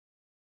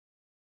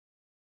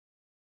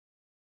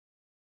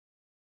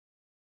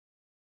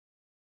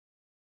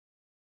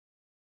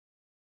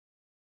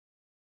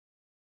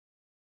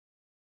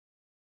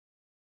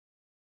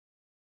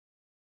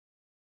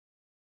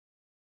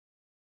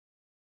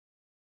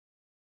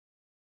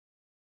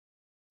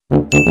Hi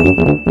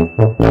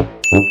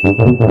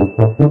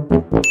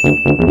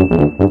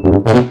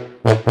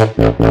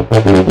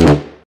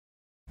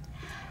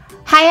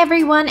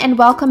everyone and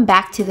welcome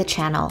back to the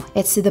channel.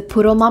 It's the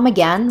Poodle Mom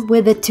again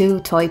with the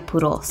two toy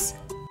poodles.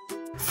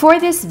 For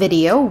this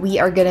video, we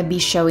are going to be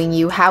showing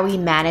you how we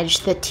manage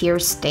the tear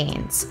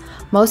stains,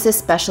 most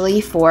especially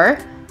for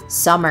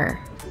summer.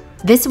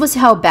 This was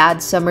how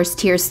bad summer's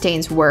tear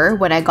stains were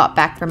when I got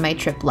back from my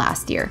trip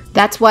last year.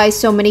 That's why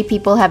so many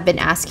people have been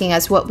asking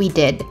us what we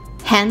did,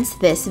 hence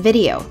this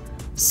video.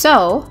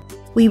 So,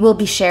 we will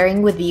be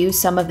sharing with you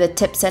some of the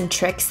tips and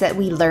tricks that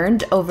we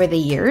learned over the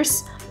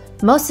years,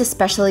 most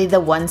especially the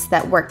ones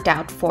that worked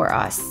out for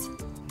us.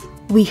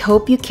 We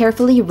hope you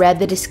carefully read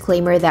the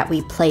disclaimer that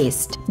we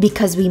placed,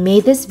 because we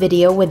made this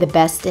video with the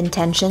best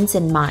intentions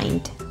in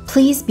mind.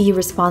 Please be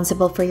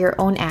responsible for your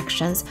own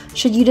actions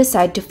should you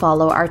decide to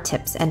follow our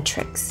tips and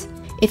tricks.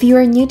 If you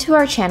are new to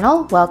our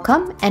channel,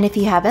 welcome, and if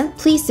you haven't,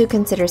 please do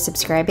consider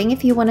subscribing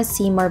if you want to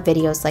see more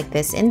videos like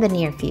this in the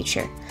near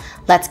future.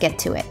 Let's get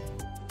to it.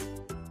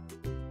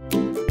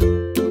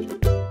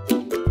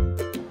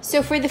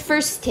 So for the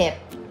first tip,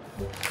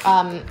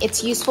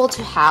 it's useful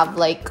to have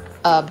like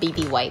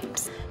BB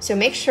wipes. So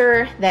make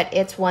sure that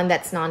it's one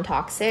that's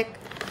non-toxic.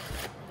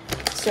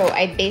 So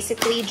I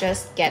basically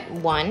just get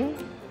one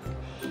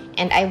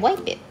and I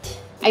wipe it.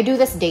 I do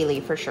this daily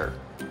for sure,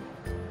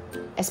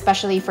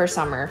 especially for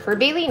summer. For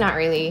daily, not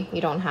really.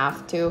 You don't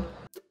have to.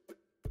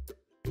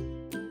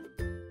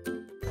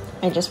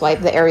 I just wipe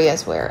the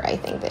areas where I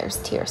think there's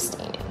tear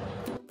staining.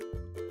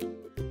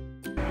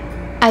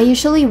 I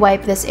usually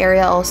wipe this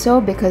area also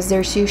because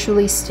there's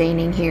usually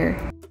staining here.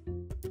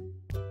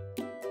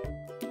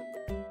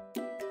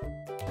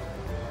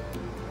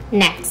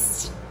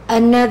 Next,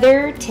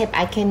 another tip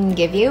I can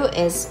give you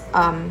is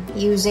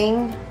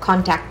using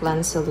contact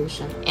lens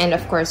solution. And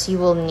of course, you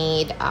will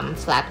need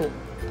flat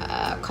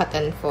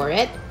cotton for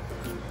it.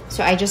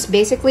 So I just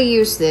basically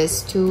use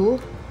this to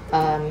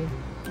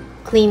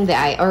clean the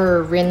eye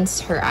or rinse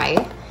her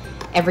eye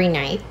every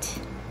night.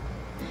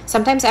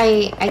 Sometimes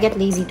I get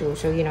lazy too,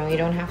 so you know, you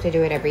don't have to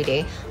do it every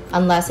day.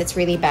 Unless it's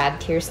really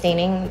bad tear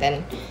staining,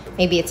 then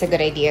maybe it's a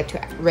good idea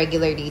to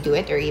regularly do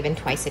it, or even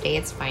twice a day,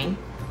 it's fine.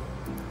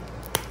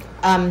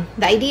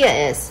 The idea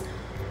is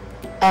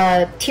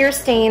tear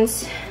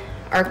stains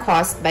are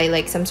caused by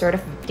like some sort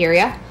of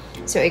bacteria,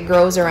 so it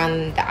grows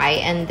around the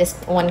eye, and this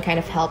one kind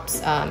of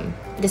helps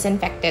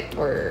disinfect it,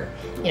 or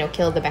you know,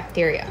 kill the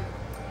bacteria.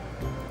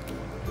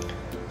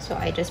 So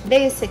I just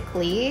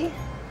basically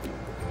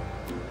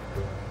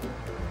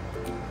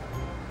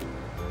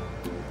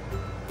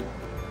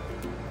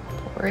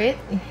pour it,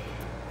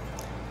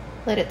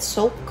 let it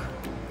soak.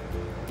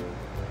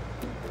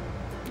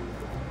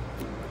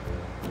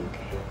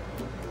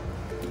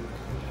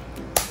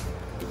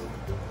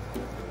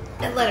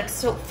 And let it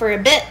soak for a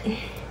bit, and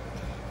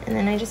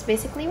then I just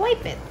basically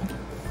wipe it.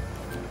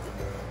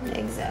 The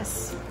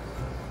excess.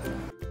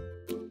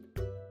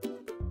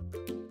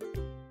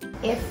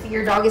 If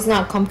your dog is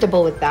not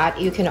comfortable with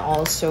that, you can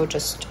also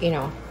just, you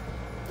know,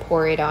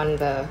 pour it on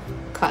the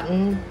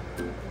cotton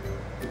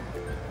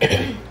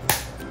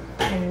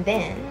and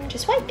then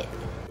just wipe it.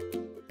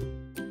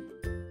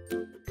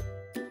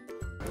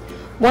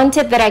 One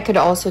tip that I could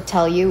also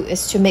tell you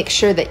is to make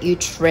sure that you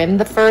trim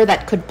the fur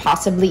that could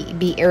possibly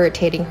be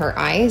irritating her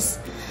eyes.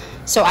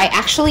 So I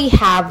actually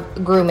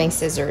have grooming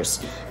scissors,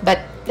 but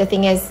the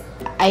thing is,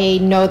 I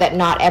know that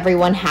not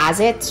everyone has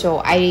it,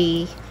 so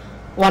I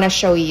want to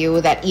show you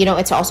that, you know,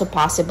 it's also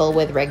possible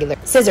with regular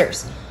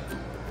scissors.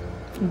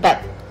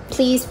 But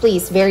please,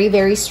 very,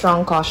 very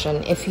strong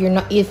caution. If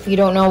you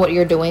don't know what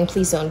you're doing,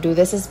 please don't do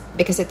this,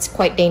 because it's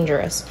quite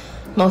dangerous.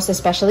 Most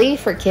especially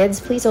for kids,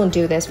 please don't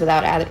do this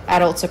without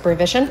adult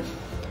supervision,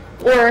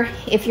 or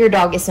if your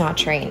dog is not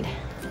trained.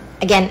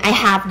 Again, I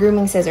have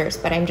grooming scissors,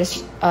 but I'm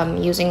just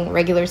using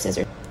regular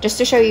scissors, just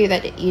to show you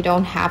that you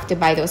don't have to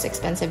buy those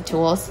expensive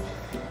tools.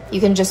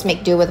 You can just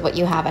make do with what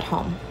you have at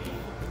home.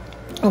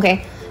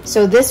 Okay,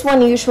 so this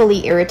one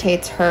usually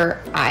irritates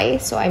her eye,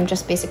 so I'm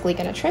just basically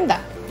gonna trim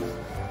that.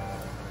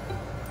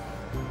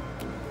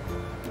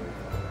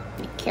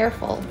 Be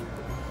careful.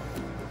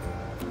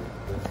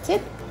 That's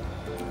it.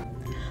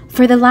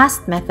 For the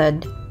last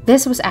method,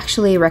 this was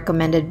actually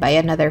recommended by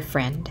another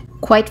friend.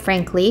 Quite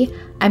frankly,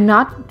 I'm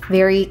not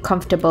very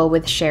comfortable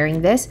with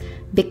sharing this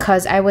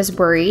because I was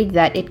worried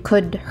that it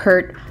could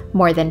hurt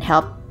more than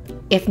help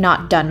if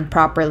not done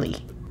properly.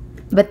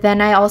 But then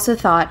I also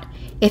thought,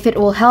 if it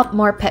will help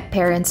more pet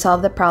parents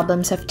solve the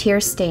problems of tear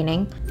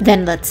staining,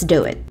 then let's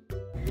do it.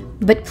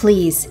 But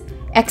please,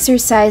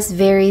 exercise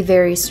very,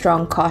 very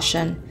strong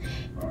caution.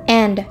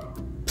 And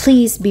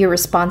please be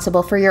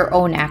responsible for your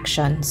own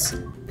actions.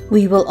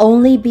 We will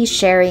only be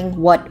sharing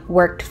what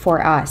worked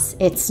for us.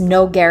 It's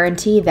no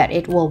guarantee that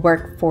it will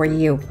work for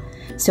you.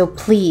 So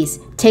please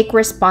take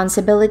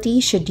responsibility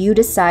should you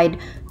decide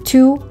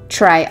to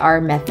try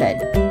our method.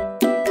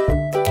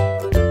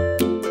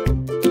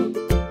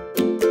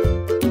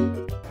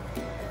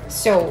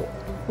 So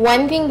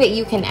one thing that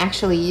you can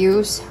actually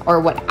use, or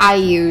what I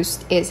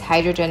used, is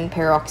hydrogen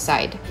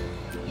peroxide.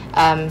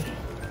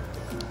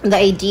 The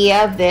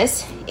idea of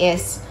this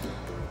is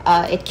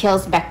it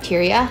kills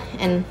bacteria,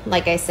 and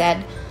like I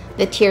said,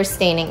 the tear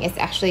staining is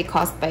actually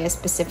caused by a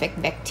specific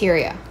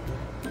bacteria.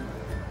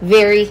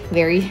 Very,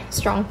 very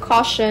strong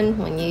caution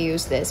when you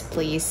use this,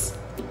 please.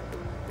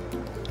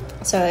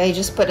 So I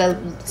just put a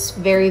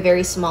very,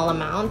 very small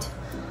amount,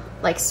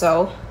 like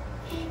so,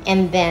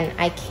 and then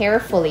I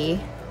carefully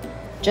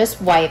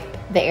just wipe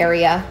the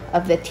area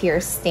of the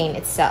tear stain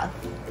itself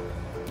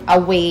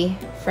away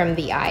from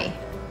the eye.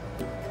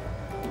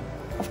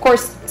 Of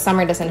course,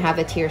 Summer doesn't have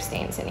the tear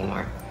stains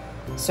anymore,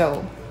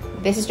 so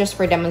this is just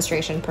for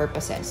demonstration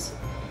purposes.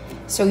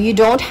 So you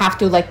don't have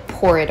to like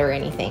pour it or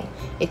anything.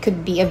 It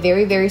could be a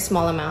very, very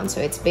small amount,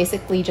 so it's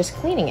basically just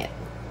cleaning it.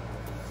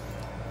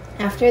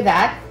 After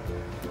that,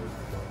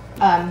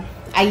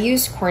 I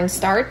use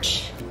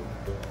cornstarch.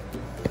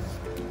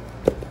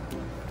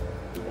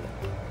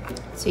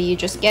 So you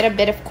just get a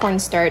bit of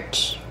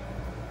cornstarch,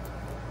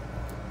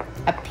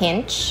 a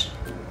pinch,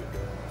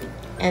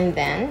 and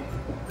then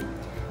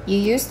you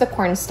use the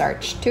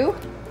cornstarch to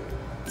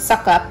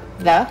suck up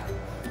the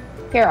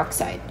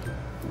peroxide,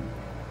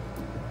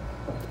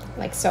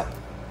 like so.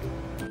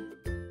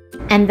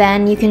 And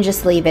then you can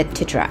just leave it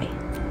to dry.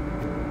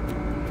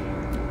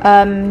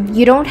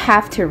 You don't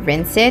have to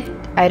rinse it.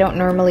 I don't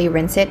normally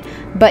rinse it,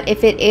 but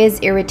if it is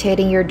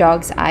irritating your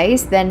dog's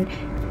eyes, then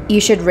you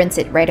should rinse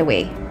it right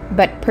away.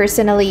 But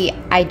personally,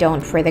 I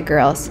don't for the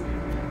girls.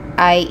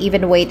 I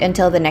even wait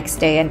until the next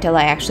day until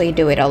I actually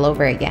do it all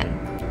over again.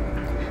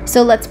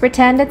 So let's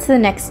pretend it's the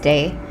next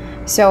day.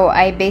 So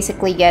I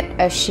basically get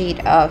a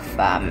sheet of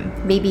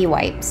baby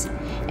wipes,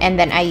 and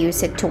then I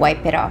use it to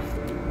wipe it off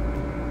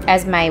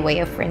as my way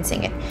of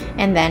rinsing it.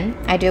 And then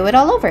I do it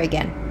all over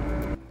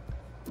again.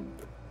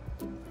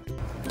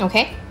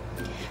 Okay.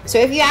 So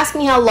if you ask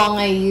me how long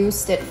I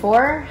used it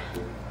for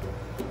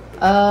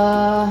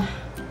a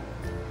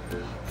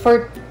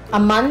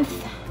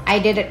month, I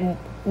did it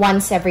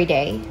once every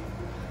day.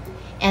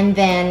 And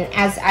then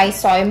as I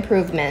saw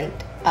improvement,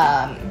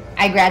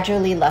 I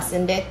gradually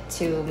lessened it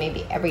to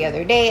maybe every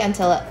other day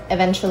until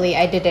eventually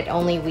I did it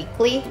only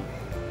weekly.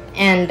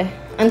 And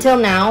until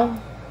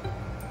now,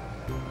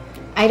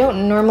 I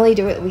don't normally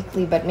do it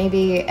weekly, but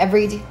maybe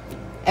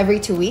every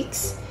 2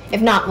 weeks,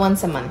 if not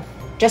once a month,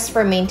 just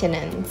for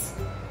maintenance.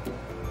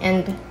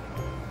 And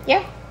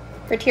yeah,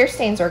 her tear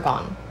stains are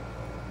gone.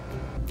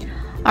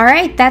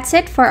 Alright, that's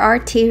it for our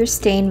tear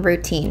stain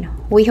routine.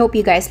 We hope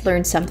you guys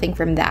learned something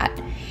from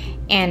that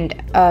and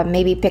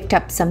maybe picked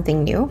up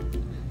something new.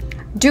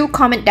 Do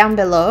comment down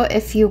below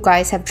if you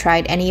guys have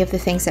tried any of the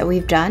things that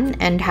we've done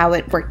and how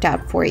it worked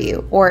out for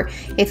you, or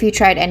if you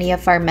tried any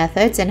of our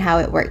methods and how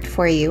it worked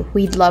for you.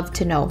 We'd love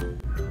to know.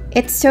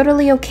 It's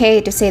totally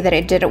okay to say that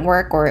it didn't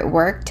work or it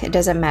worked, it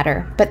doesn't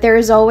matter. But there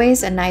is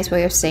always a nice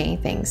way of saying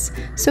things,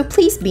 so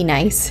please be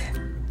nice.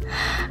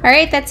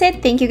 Alright, that's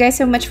it. Thank you guys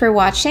so much for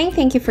watching.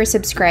 Thank you for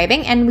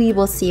subscribing, and we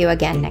will see you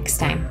again next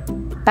time.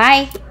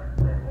 Bye!